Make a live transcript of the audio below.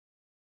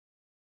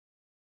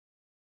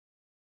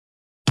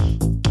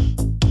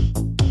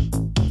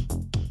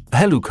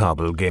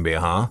HELUKABEL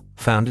GmbH,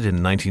 founded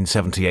in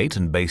 1978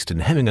 and based in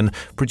Hemmingen,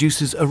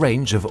 produces a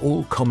range of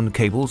all common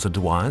cables and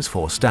wires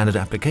for standard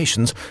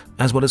applications,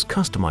 as well as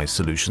customized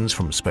solutions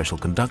from special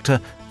conductor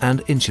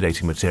and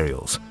insulating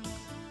materials.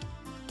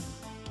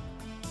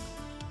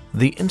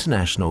 The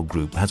international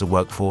group has a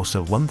workforce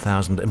of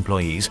 1,000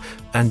 employees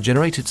and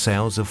generated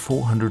sales of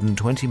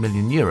 420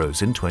 million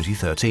euros in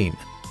 2013.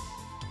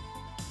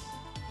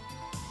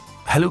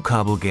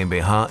 HELUKABEL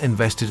GmbH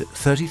invested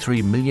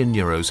 33 million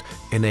euros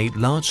in a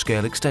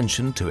large-scale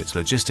extension to its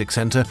logistics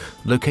center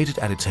located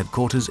at its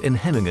headquarters in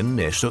Hemmingen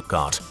near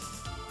Stuttgart.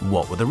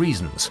 What were the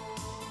reasons?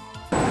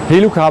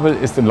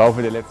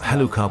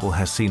 HELUKABEL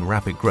has seen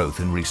rapid growth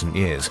in recent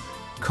years.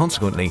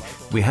 Consequently,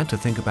 we had to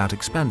think about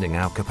expanding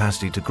our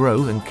capacity to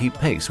grow and keep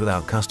pace with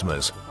our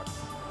customers.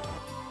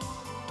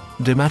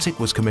 Dematic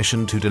was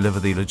commissioned to deliver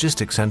the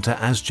logistics center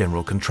as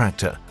general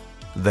contractor.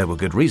 There were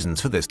good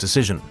reasons for this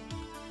decision.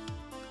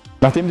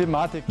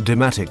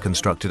 Dematic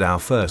constructed our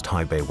first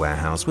high bay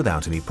warehouse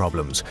without any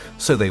problems,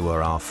 so they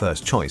were our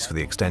first choice for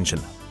the extension.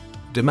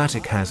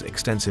 Dematic has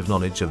extensive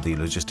knowledge of the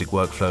logistic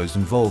workflows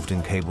involved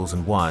in cables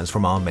and wires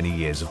from our many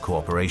years of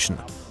cooperation.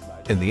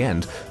 In the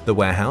end, the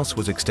warehouse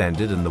was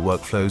extended and the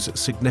workflows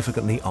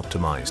significantly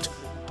optimized.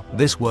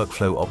 This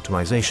workflow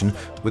optimization,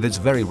 with its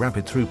very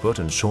rapid throughput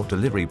and short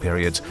delivery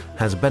periods,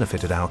 has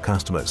benefited our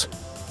customers.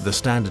 The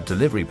standard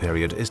delivery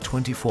period is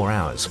 24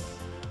 hours.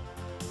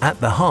 At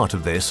the heart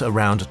of this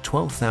around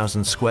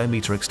 12,000 square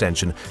meter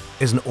extension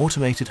is an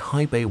automated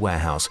high bay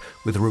warehouse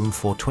with room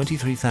for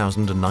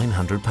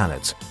 23,900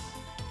 pallets.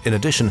 In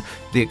addition,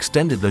 the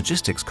extended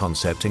logistics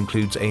concept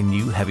includes a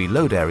new heavy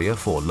load area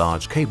for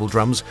large cable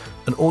drums,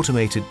 an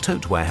automated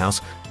tote warehouse,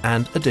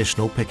 and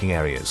additional picking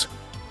areas.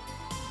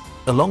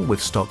 Along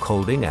with stock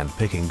holding and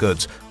picking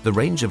goods, the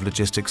range of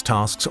logistics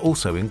tasks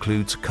also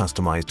includes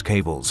customized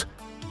cables.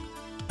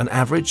 An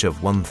average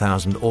of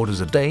 1,000 orders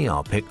a day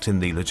are picked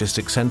in the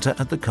logistics center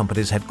at the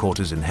company's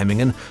headquarters in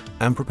Hemmingen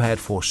and prepared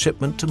for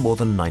shipment to more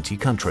than 90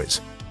 countries.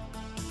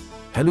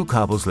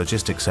 HELUKABEL's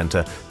logistics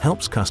center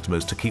helps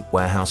customers to keep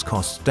warehouse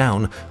costs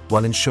down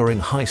while ensuring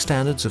high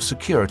standards of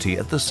security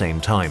at the same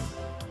time.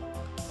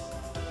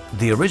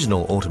 The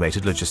original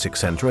automated logistics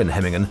center in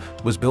Hemmingen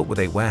was built with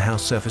a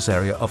warehouse surface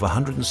area of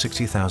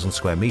 160,000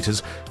 square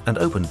meters and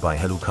opened by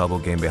HELUKABEL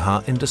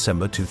GmbH in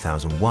December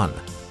 2001.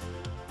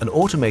 An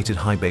automated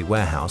high bay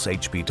warehouse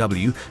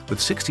HBW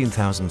with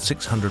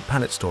 16,600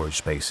 pallet storage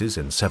spaces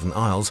in 7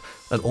 aisles,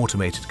 an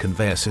automated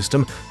conveyor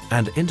system,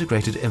 and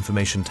integrated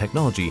information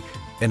technology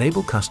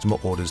enable customer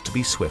orders to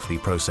be swiftly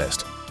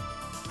processed.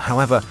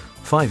 However,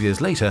 5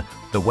 years later,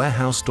 the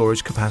warehouse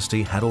storage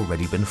capacity had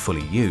already been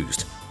fully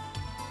used.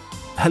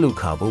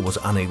 HELUKABEL was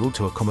unable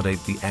to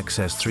accommodate the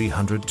excess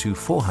 300 to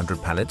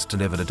 400 pallets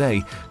delivered a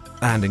day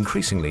and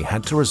increasingly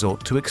had to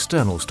resort to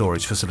external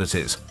storage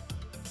facilities.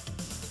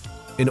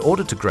 In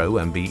order to grow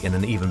and be in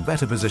an even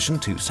better position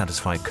to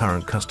satisfy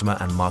current customer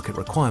and market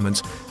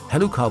requirements,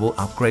 HELUKABEL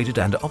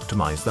upgraded and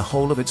optimized the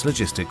whole of its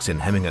logistics in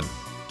Hemmingen.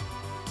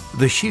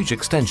 The huge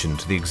extension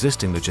to the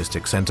existing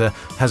logistics center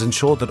has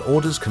ensured that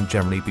orders can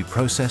generally be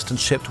processed and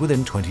shipped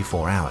within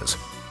 24 hours.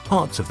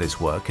 Parts of this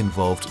work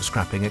involved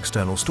scrapping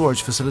external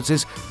storage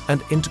facilities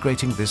and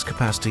integrating this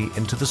capacity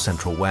into the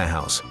central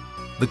warehouse.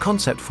 The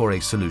concept for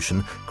a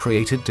solution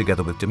created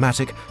together with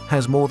Dematic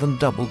has more than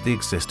doubled the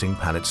existing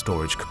pallet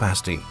storage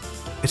capacity.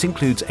 It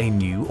includes a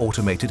new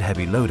automated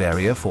heavy load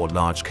area for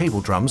large cable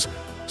drums,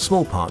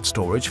 small part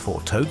storage for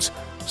totes,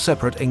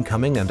 separate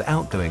incoming and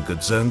outgoing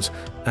goods zones,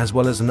 as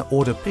well as an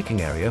order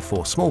picking area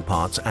for small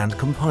parts and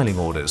compiling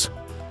orders.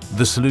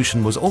 The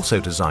solution was also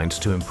designed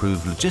to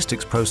improve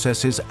logistics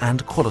processes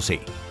and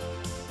quality.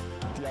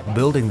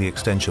 Building the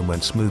extension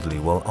went smoothly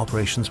while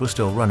operations were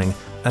still running,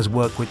 as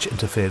work which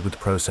interfered with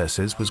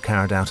processes was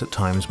carried out at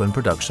times when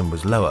production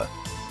was lower.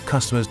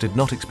 Customers did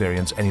not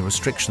experience any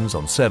restrictions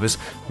on service,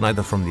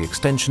 neither from the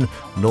extension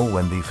nor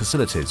when the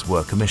facilities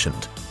were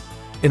commissioned.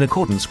 In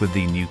accordance with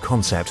the new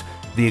concept,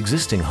 the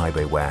existing high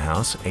bay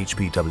warehouse,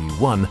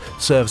 HBW1,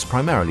 serves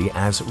primarily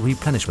as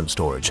replenishment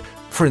storage,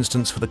 for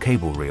instance for the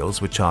cable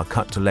reels which are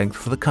cut to length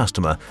for the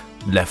customer,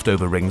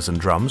 leftover rings and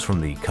drums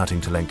from the cutting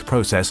to length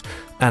process,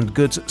 and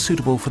goods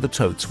suitable for the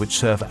totes which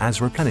serve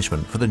as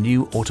replenishment for the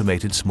new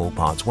automated small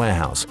parts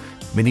warehouse,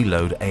 mini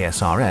load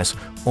ASRS,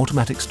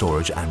 automatic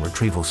storage and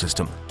retrieval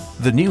system.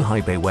 The new high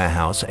bay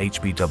warehouse,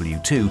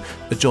 HBW2,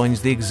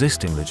 adjoins the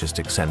existing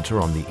logistics center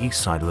on the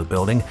east side of the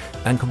building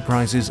and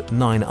comprises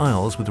 9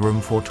 aisles with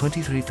room for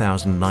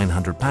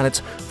 23,900 pallets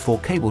for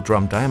cable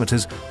drum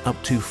diameters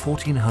up to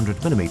 1,400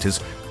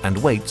 mm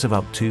and weights of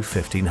up to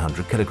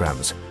 1,500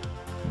 kilograms.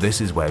 This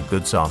is where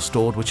goods are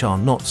stored which are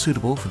not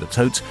suitable for the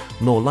totes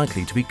nor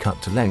likely to be cut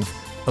to length,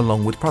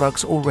 along with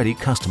products already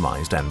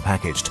customized and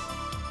packaged.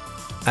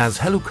 As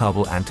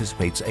HELUKABEL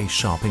anticipates a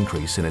sharp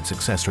increase in its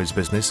accessories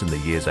business in the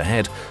years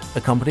ahead,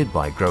 accompanied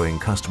by growing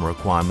customer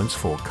requirements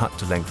for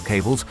cut-to-length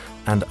cables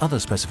and other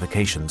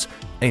specifications,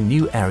 a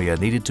new area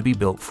needed to be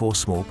built for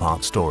small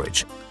part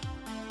storage.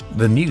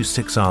 The new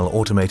 6-aisle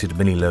Automated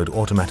Mini-Load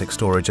Automatic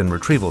Storage and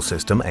Retrieval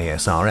System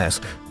ASRS,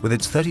 with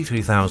its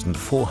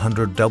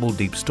 33,400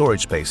 double-deep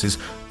storage spaces,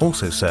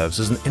 also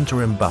serves as an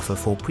interim buffer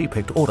for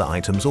pre-picked order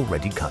items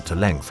already cut to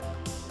length.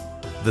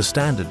 The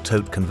standard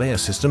tote conveyor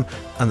system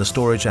and the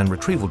storage and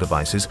retrieval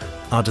devices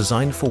are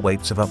designed for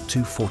weights of up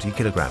to 40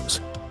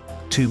 kilograms.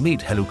 To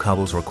meet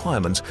HELUKABEL's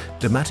requirements,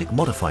 Dematic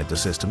modified the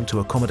system to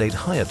accommodate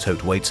higher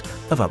tote weights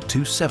of up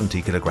to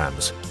 70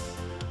 kilograms.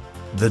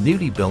 The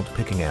newly built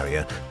picking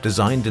area,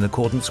 designed in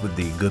accordance with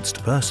the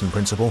goods-to-person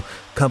principle,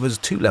 covers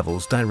 2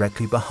 levels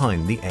directly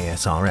behind the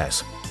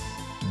ASRS.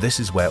 This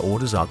is where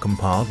orders are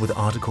compiled with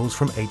articles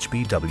from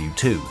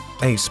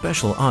HBW2. A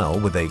special aisle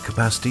with a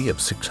capacity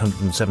of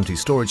 670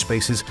 storage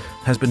spaces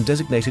has been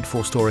designated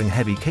for storing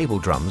heavy cable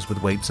drums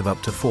with weights of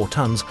up to 4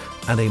 tons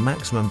and a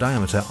maximum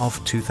diameter of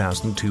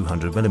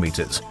 2,200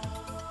 millimeters.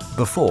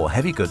 Before,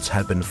 heavy goods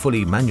had been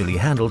fully manually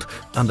handled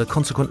under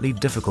consequently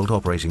difficult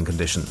operating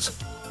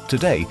conditions.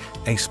 Today,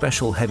 a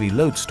special heavy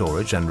load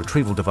storage and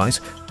retrieval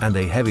device and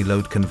a heavy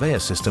load conveyor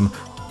system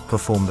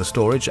perform the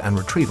storage and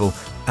retrieval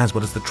as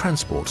well as the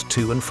transport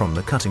to and from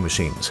the cutting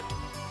machines.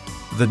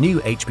 The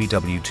new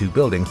HBW2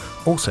 building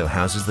also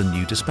houses the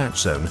new dispatch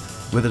zone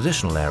with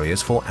additional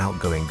areas for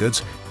outgoing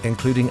goods,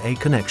 including a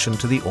connection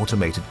to the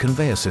automated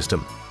conveyor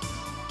system.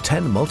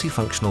 10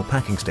 multifunctional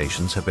packing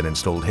stations have been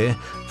installed here,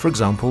 for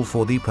example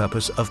for the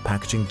purpose of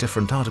packaging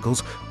different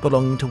articles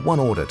belonging to one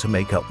order to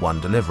make up one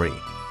delivery.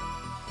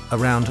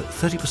 Around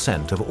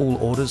 30% of all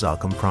orders are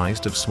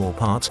comprised of small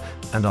parts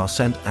and are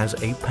sent as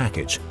a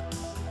package.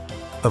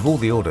 Of all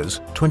the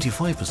orders,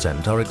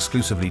 25% are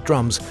exclusively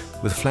drums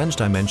with flange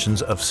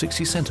dimensions of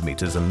 60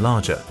 centimeters and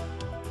larger.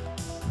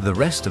 The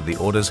rest of the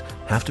orders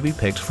have to be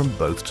picked from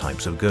both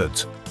types of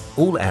goods.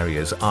 All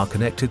areas are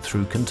connected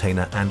through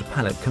container and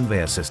pallet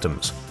conveyor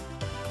systems,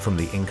 from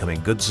the incoming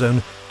goods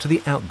zone to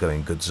the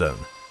outgoing goods zone.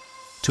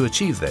 To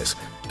achieve this,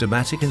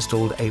 Dematic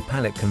installed a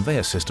pallet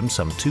conveyor system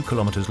some 2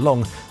 kilometers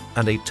long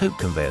and a tote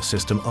conveyor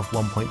system of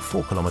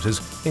 1.4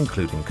 kilometers,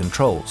 including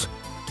controls.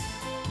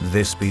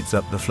 This speeds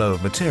up the flow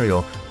of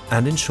material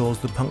and ensures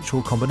the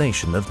punctual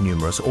combination of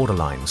numerous order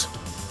lines.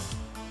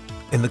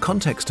 In the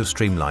context of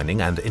streamlining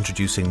and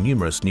introducing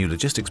numerous new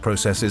logistics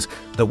processes,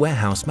 the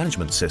warehouse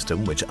management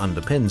system, which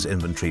underpins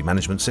inventory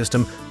management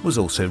system, was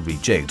also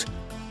rejigged.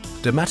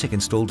 Dematic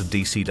installed a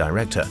DC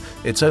Director,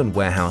 its own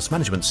warehouse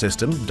management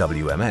system,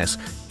 WMS,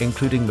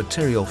 including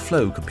material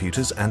flow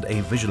computers and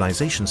a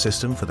visualization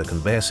system for the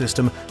conveyor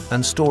system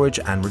and storage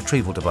and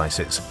retrieval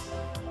devices.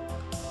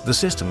 The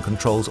system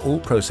controls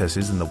all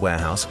processes in the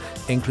warehouse,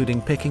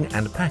 including picking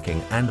and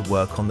packing and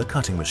work on the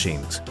cutting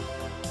machines.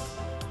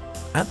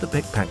 At the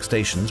pick-pack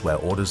stations where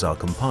orders are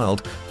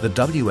compiled, the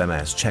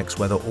WMS checks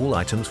whether all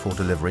items for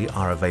delivery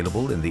are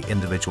available in the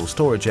individual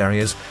storage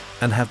areas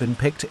and have been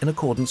picked in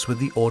accordance with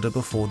the order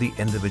before the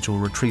individual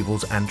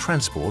retrievals and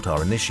transport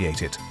are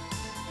initiated.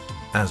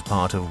 As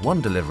part of one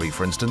delivery,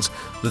 for instance,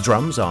 the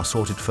drums are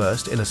sorted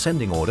first in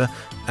ascending order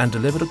and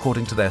delivered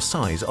according to their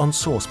size on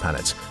source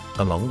pallets,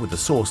 along with the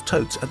source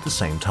totes at the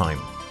same time.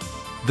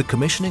 The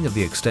commissioning of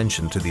the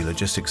extension to the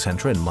logistics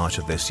centre in March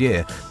of this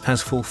year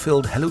has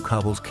fulfilled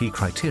HELUKABEL's key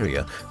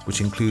criteria,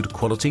 which include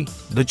quality,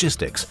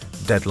 logistics,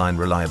 deadline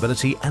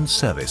reliability and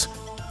service.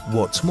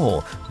 What's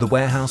more, the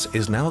warehouse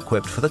is now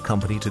equipped for the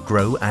company to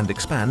grow and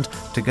expand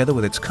together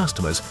with its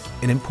customers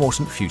in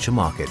important future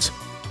markets.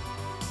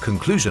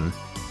 Conclusion: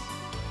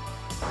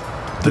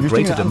 the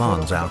greater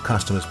demands our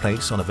customers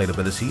place on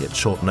availability at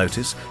short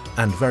notice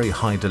and very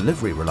high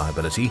delivery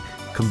reliability,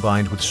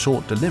 combined with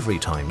short delivery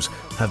times,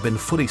 have been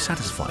fully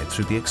satisfied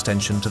through the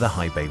extension to the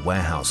high bay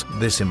warehouse.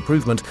 This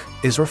improvement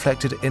is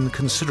reflected in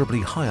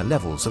considerably higher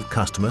levels of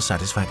customer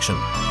satisfaction.